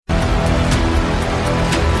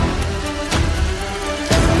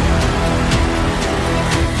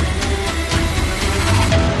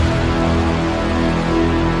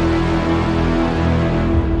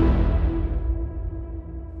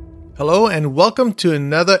and welcome to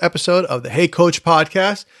another episode of the Hey Coach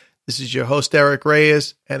podcast. This is your host, Eric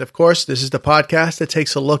Reyes. And of course, this is the podcast that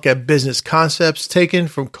takes a look at business concepts taken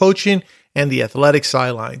from coaching and the athletic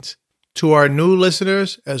sidelines. To our new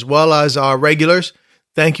listeners, as well as our regulars,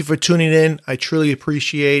 thank you for tuning in. I truly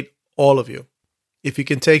appreciate all of you. If you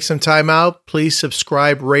can take some time out, please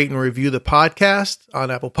subscribe, rate, and review the podcast on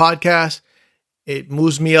Apple Podcasts. It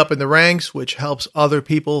moves me up in the ranks, which helps other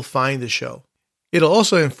people find the show. It'll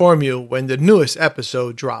also inform you when the newest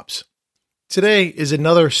episode drops. Today is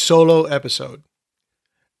another solo episode.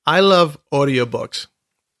 I love audiobooks.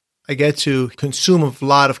 I get to consume a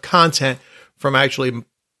lot of content from actually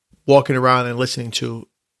walking around and listening to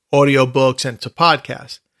audiobooks and to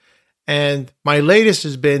podcasts. And my latest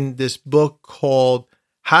has been this book called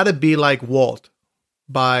How to Be Like Walt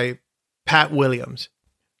by Pat Williams.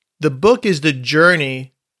 The book is the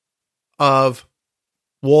journey of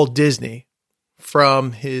Walt Disney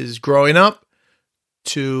from his growing up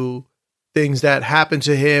to things that happened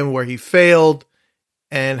to him where he failed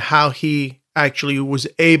and how he actually was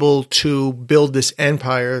able to build this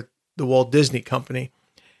empire, the Walt Disney Company.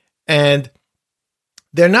 And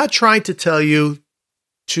they're not trying to tell you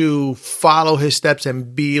to follow his steps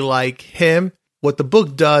and be like him. What the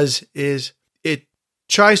book does is it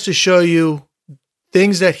tries to show you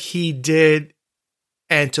things that he did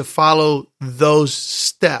and to follow those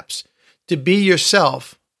steps, to be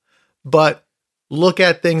yourself, but look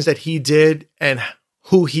at things that he did and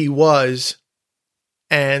who he was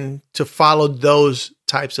and to follow those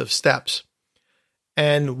types of steps.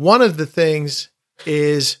 And one of the things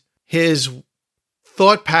is his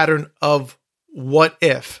thought pattern of what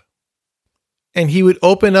if. And he would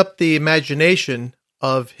open up the imagination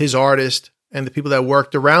of his artist and the people that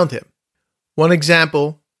worked around him. One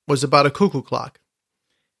example was about a cuckoo clock.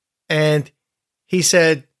 And he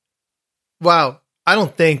said, wow, I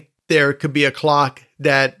don't think there could be a clock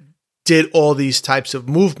that did all these types of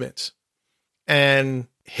movements. And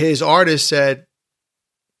his artist said,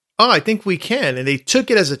 oh, I think we can. And they took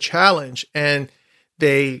it as a challenge and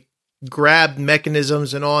they grabbed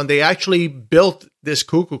mechanisms and on. They actually built this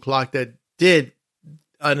cuckoo clock that did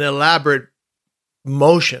an elaborate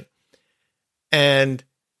motion. And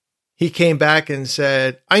he came back and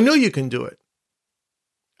said, I know you can do it.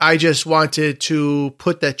 I just wanted to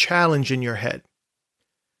put that challenge in your head.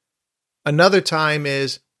 Another time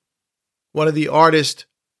is one of the artists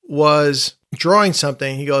was drawing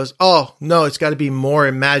something. He goes, oh, no, it's got to be more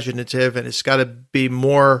imaginative and it's got to be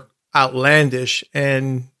more outlandish.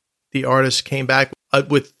 And the artist came back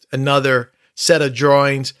with another set of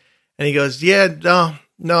drawings. And he goes, yeah,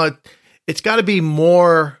 no, it's got to be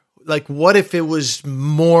more like, what if it was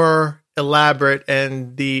more elaborate?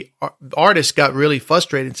 And the artist got really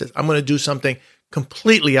frustrated and says, I'm going to do something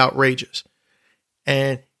completely outrageous.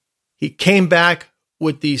 And he came back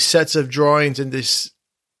with these sets of drawings and this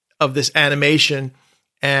animation.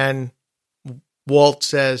 And Walt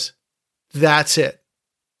says, that's it.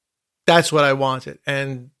 That's what I wanted.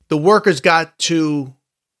 And the workers got to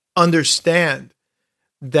understand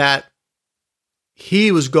that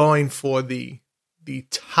he was going for the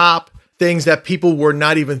top things that people were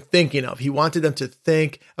not even thinking of. He wanted them to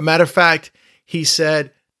think. A matter of fact, he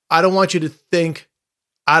said, I don't want you to think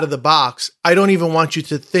out of the box. I don't even want you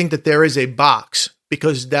to think that there is a box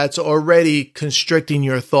because that's already constricting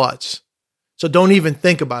your thoughts. So don't even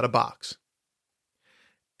think about a box.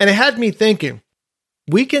 And it had me thinking,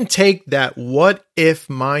 we can take that what if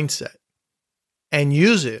mindset and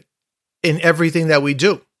use it in everything that we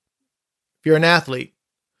do. If you're an athlete,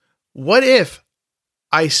 what if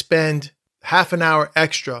I spend half an hour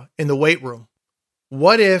extra in the weight room?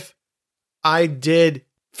 What if I did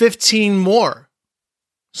 15 more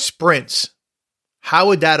sprints? How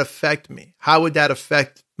would that affect me? How would that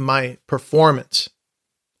affect my performance?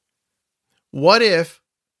 What if,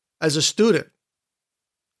 as a student,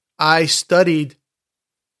 I studied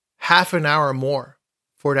half an hour more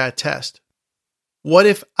for that test? What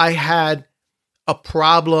if I had a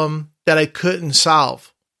problem that I couldn't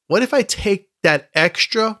solve? What if I take that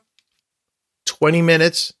extra 20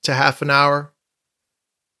 minutes to half an hour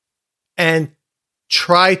and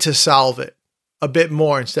try to solve it a bit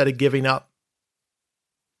more instead of giving up?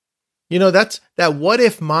 You know, that's that what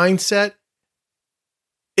if mindset.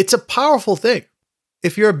 It's a powerful thing.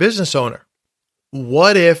 If you're a business owner,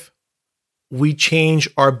 what if we change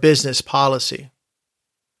our business policy?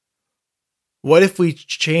 What if we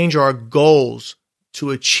change our goals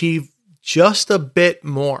to achieve just a bit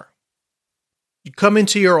more? You come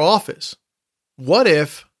into your office. What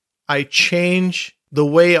if I change the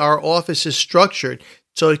way our office is structured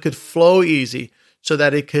so it could flow easy, so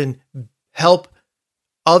that it can help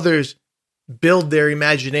others build their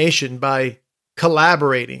imagination by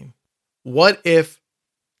collaborating? What if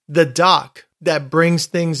the dock that brings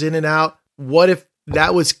things in and out, what if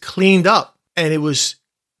that was cleaned up and it was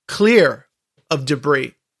clear of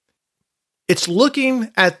debris? It's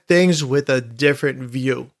looking at things with a different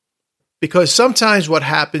view, because sometimes what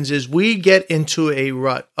happens is we get into a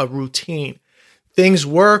rut, a routine. Things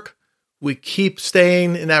work, we keep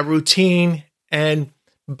staying in that routine, and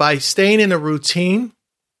by staying in a routine,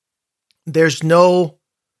 there's no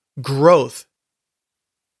growth.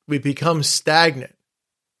 We become stagnant.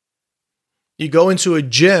 You go into a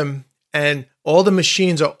gym and all the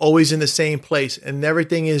machines are always in the same place and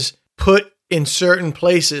everything is put in certain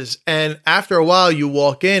places. And after a while, you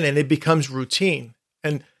walk in and it becomes routine.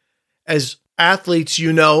 And as athletes,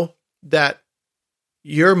 you know that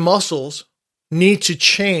your muscles need to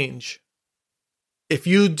change. If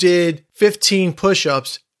you did 15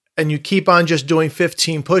 push-ups and you keep on just doing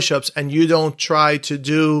 15 push-ups and you don't try to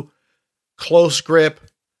do close grip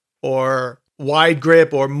or wide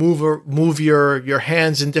grip or move your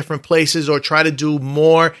hands in different places or try to do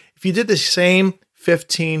more. If you did the same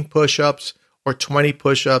 15 push-ups or 20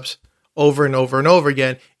 push-ups over and over and over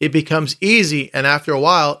again, it becomes easy, and after a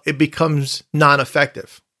while, it becomes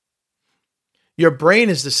non-effective. Your brain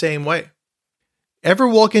is the same way. Ever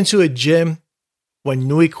walk into a gym when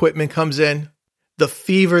new equipment comes in? The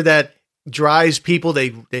fever that drives people,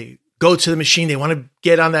 they go to the machine, they want to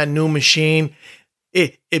get on that new machine.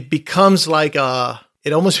 It becomes like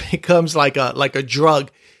it almost becomes like a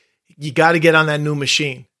drug. You got to get on that new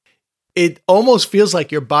machine. It almost feels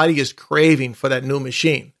like your body is craving for that new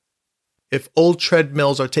machine. If old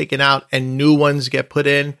treadmills are taken out and new ones get put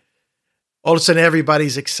in, all of a sudden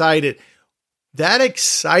everybody's excited. That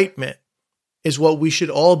excitement is what we should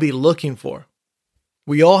all be looking for.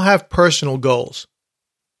 We all have personal goals.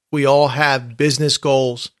 We all have business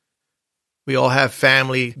goals. We all have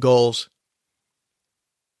family goals.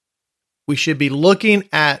 We should be looking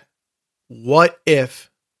at what if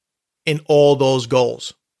in all those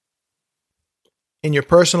goals. In your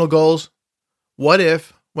personal goals, what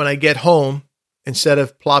if when I get home, instead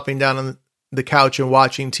of plopping down on the couch and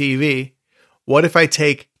watching TV, what if I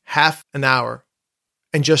take half an hour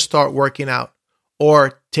and just start working out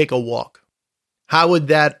or take a walk? How would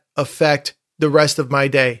that affect the rest of my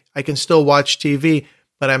day? I can still watch TV,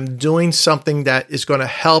 but I'm doing something that is going to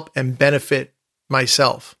help and benefit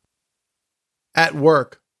myself. At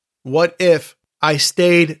work, what if I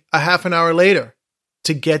stayed a half an hour later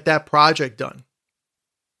to get that project done?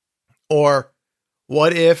 Or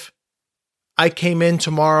what if I came in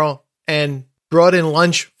tomorrow and brought in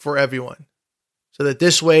lunch for everyone so that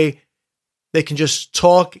this way they can just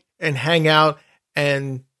talk and hang out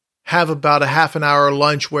and have about a half an hour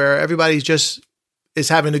lunch where everybody's just is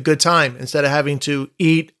having a good time instead of having to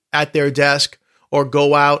eat at their desk or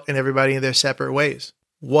go out and everybody in their separate ways?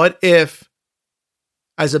 What if,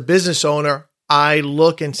 as a business owner, I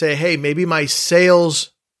look and say, hey, maybe my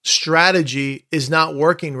sales strategy is not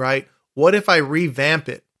working right. What if I revamp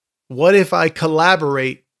it? What if I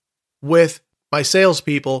collaborate with my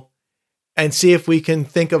salespeople and see if we can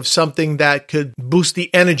think of something that could boost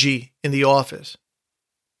the energy in the office?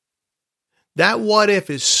 That what if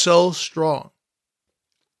is so strong.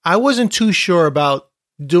 I wasn't too sure about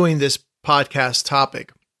doing this podcast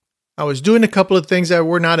topic. I was doing a couple of things that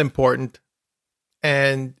were not important.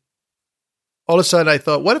 And all of a sudden I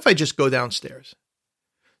thought, what if I just go downstairs?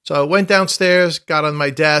 So I went downstairs, got on my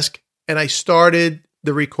desk, and I started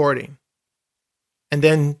the recording. And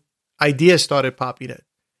then ideas started popping in.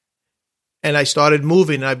 And I started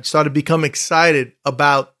moving, and I started becoming excited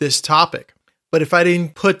about this topic. But if I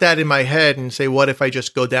didn't put that in my head and say, what if I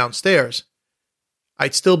just go downstairs?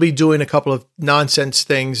 I'd still be doing a couple of nonsense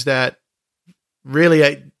things that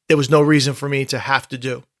really there was no reason for me to have to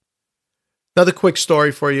do. Another quick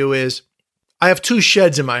story for you is I have 2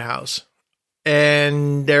 sheds in my house,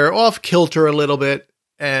 and they're off kilter a little bit.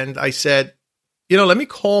 And I said, let me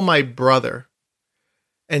call my brother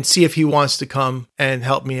and see if he wants to come and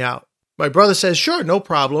help me out. My brother says, sure, no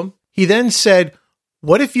problem. He then said,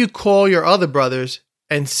 what if you call your other brothers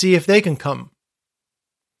and see if they can come?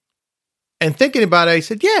 And thinking about it, I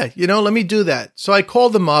said, yeah, let me do that. So I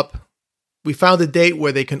called them up. We found a date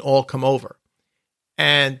where they can all come over.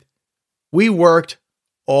 And we worked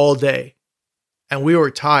all day and we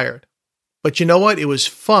were tired. But you know what? It was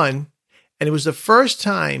fun. And it was the first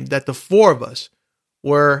time that the 4 of us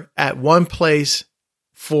were at one place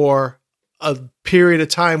for a period of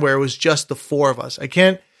time where it was just the 4 of us. I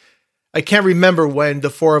can't remember when the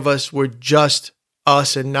 4 of us were just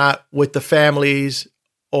us and not with the families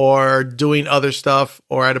or doing other stuff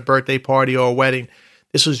or at a birthday party or a wedding.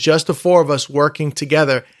 This was just the four of us working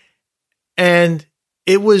together. And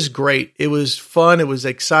it was great. It was fun. It was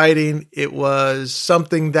exciting. It was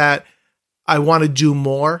something that I want to do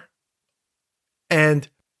more. And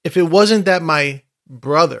if it wasn't that my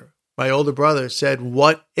older brother said,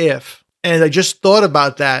 what if? And I just thought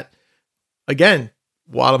about that again,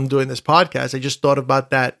 while I'm doing this podcast, I just thought about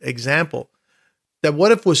that example. That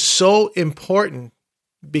what if was so important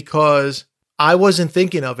because I wasn't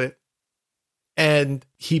thinking of it and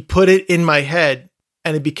he put it in my head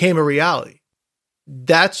and it became a reality.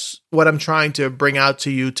 That's what I'm trying to bring out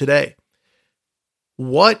to you today.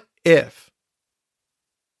 What if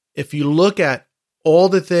you look at all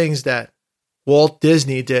the things that Walt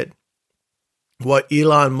Disney did, what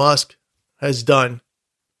Elon Musk has done,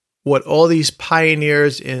 what all these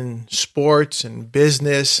pioneers in sports and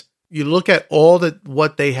business, you look at all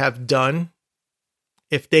what they have done,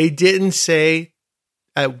 if they didn't say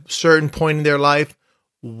at a certain point in their life,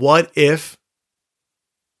 what if,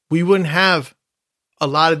 we wouldn't have a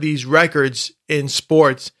lot of these records in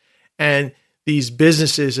sports and these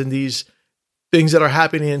businesses and these things that are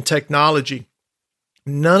happening in technology.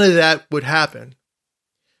 None of that would happen.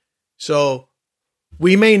 So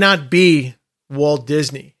we may not be Walt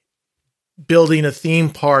Disney building a theme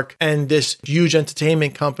park and this huge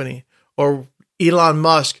entertainment company, or Elon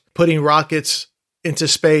Musk putting rockets into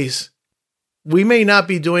space. We may not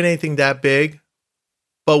be doing anything that big,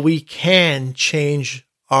 but we can change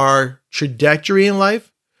our trajectory in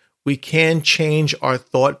life. We can change our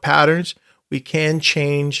thought patterns. We can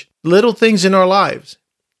change little things in our lives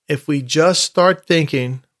if we just start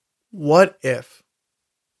thinking, what if?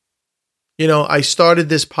 I started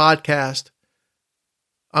this podcast.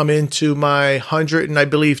 I'm into my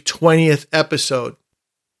 20th episode.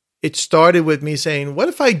 It started with me saying, what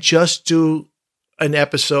if I just do an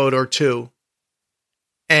episode or two?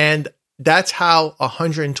 And that's how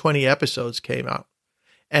 120 episodes came out.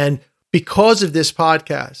 And because of this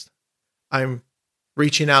podcast, I'm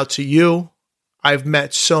reaching out to you. I've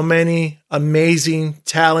met so many amazing,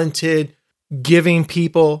 talented, giving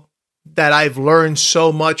people that I've learned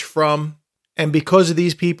so much from. And because of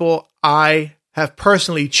these people, I have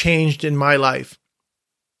personally changed in my life.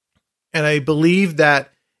 And I believe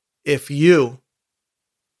that if you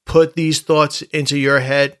put these thoughts into your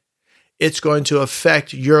head, it's going to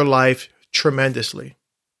affect your life tremendously.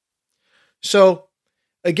 So,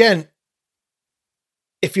 again,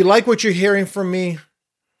 if you like what you're hearing from me,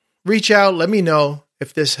 reach out. Let me know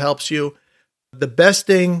if this helps you. The best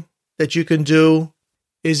thing that you can do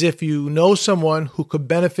is if you know someone who could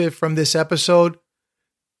benefit from this episode,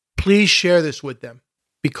 please share this with them.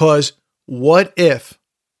 Because what if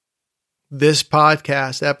this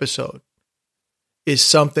podcast episode is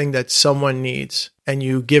something that someone needs and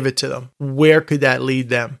you give it to them? Where could that lead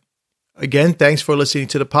them? Again, thanks for listening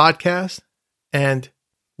to the podcast. And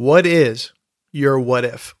what is your what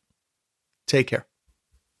if? Take care.